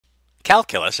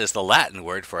Calculus is the Latin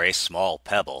word for a small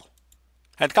pebble.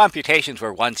 And computations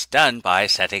were once done by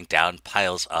setting down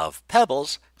piles of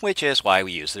pebbles, which is why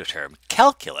we use the term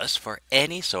calculus for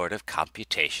any sort of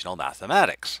computational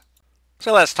mathematics.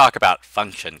 So let's talk about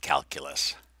function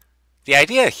calculus. The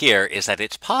idea here is that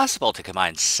it's possible to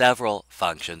combine several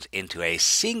functions into a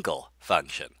single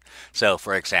function. So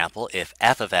for example, if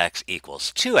f of x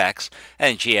equals 2x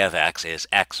and g of x is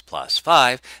x plus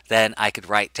 5, then I could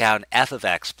write down f of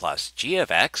x plus g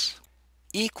of x.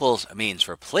 Equals means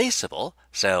replaceable,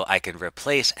 so I can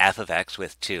replace f of x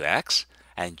with 2x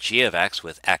and g of x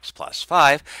with x plus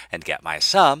 5 and get my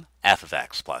sum, f of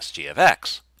x plus g of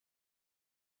x.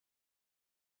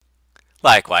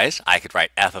 Likewise, I could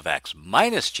write f of x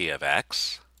minus g of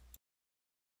x,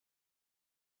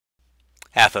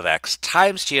 f of x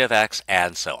times g of x,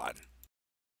 and so on.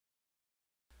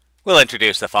 We'll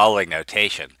introduce the following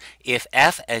notation. If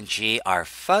f and g are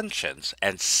functions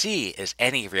and c is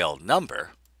any real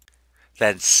number,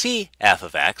 then c f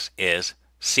of x is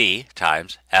c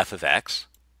times f of x.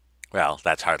 Well,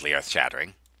 that's hardly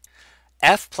earth-shattering.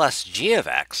 F plus g of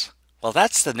x, well,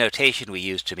 that's the notation we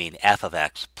use to mean f of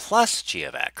x plus g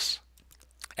of x.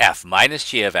 F minus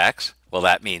g of x, well,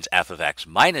 that means f of x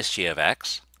minus g of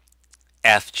x.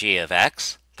 F g of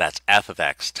x, that's f of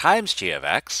x times g of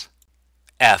x.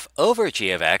 F over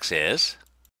g of x is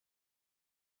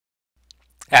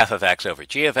f of x over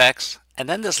g of x. And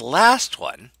then this last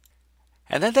one,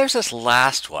 and then there's this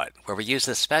last one where we use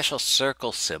this special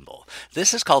circle symbol.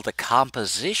 This is called the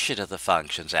composition of the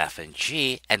functions f and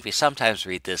g, and we sometimes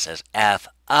read this as f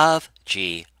of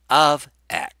g of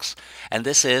x. And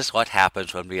this is what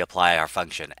happens when we apply our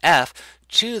function f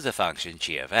to the function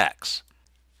g of x.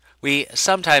 We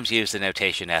sometimes use the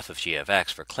notation f of g of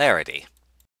x for clarity.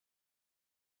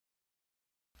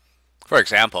 For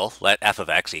example, let f of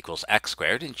x equals x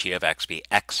squared and g of x be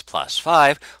x plus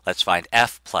 5. Let's find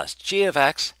f plus g of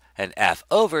x and f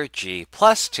over g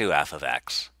plus 2f of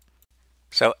x.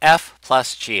 So f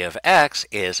plus g of x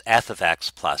is f of x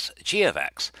plus g of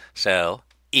x. So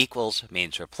equals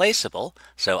means replaceable,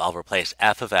 so I'll replace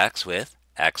f of x with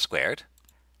x squared,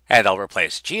 and I'll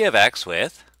replace g of x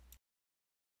with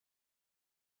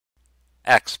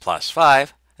x plus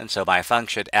 5, and so my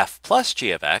function f plus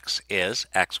g of x is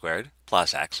x squared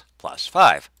plus x plus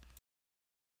 5.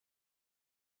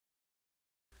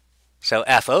 So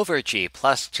f over g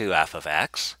plus 2f of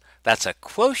x, that's a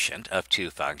quotient of two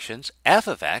functions, f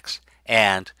of x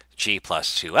and g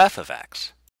plus 2f of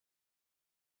x.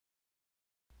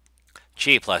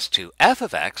 G plus 2f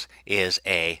of x is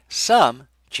a sum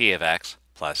g of x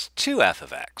plus 2f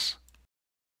of x.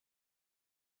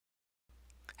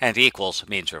 And equals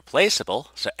means replaceable,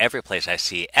 so every place I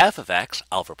see f of x,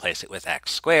 I'll replace it with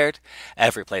x squared.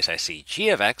 Every place I see g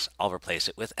of x, I'll replace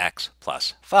it with x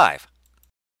plus 5.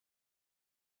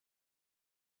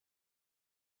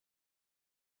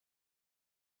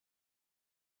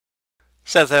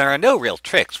 So there are no real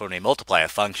tricks when we multiply a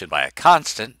function by a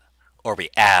constant, or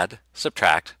we add,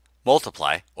 subtract,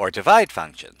 multiply, or divide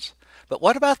functions. But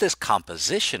what about this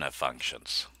composition of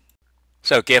functions?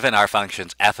 So given our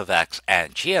functions f of x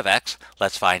and g of x,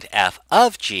 let's find f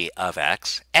of g of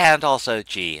x and also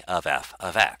g of f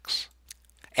of x.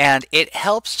 And it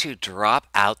helps to drop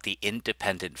out the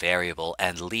independent variable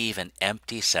and leave an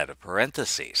empty set of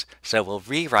parentheses. So we'll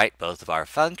rewrite both of our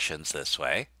functions this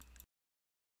way.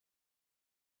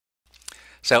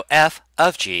 So f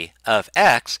of g of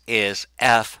x is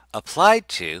f applied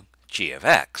to g of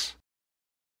x.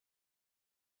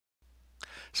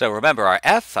 So remember, our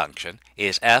f function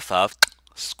is f of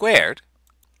squared,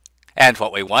 and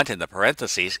what we want in the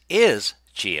parentheses is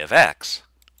g of x.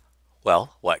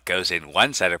 Well, what goes in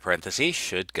one set of parentheses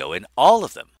should go in all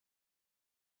of them.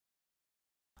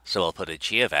 So we'll put a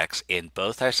g of x in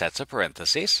both our sets of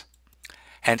parentheses,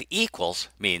 and equals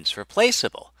means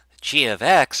replaceable. G of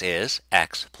x is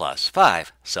x plus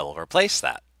 5, so we'll replace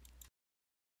that.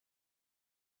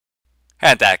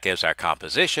 And that gives our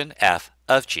composition f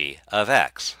of g of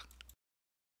x.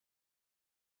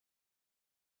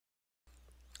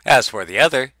 As for the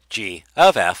other, g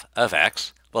of f of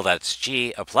x, well, that's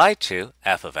g applied to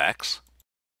f of x.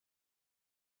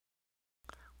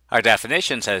 Our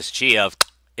definition says g of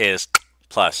is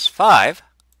plus 5.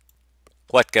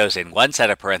 What goes in one set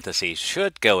of parentheses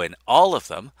should go in all of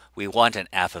them. We want an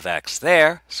f of x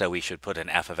there, so we should put an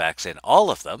f of x in all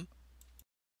of them.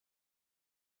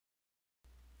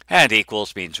 And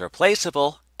equals means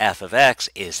replaceable. F of x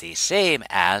is the same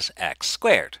as x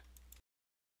squared.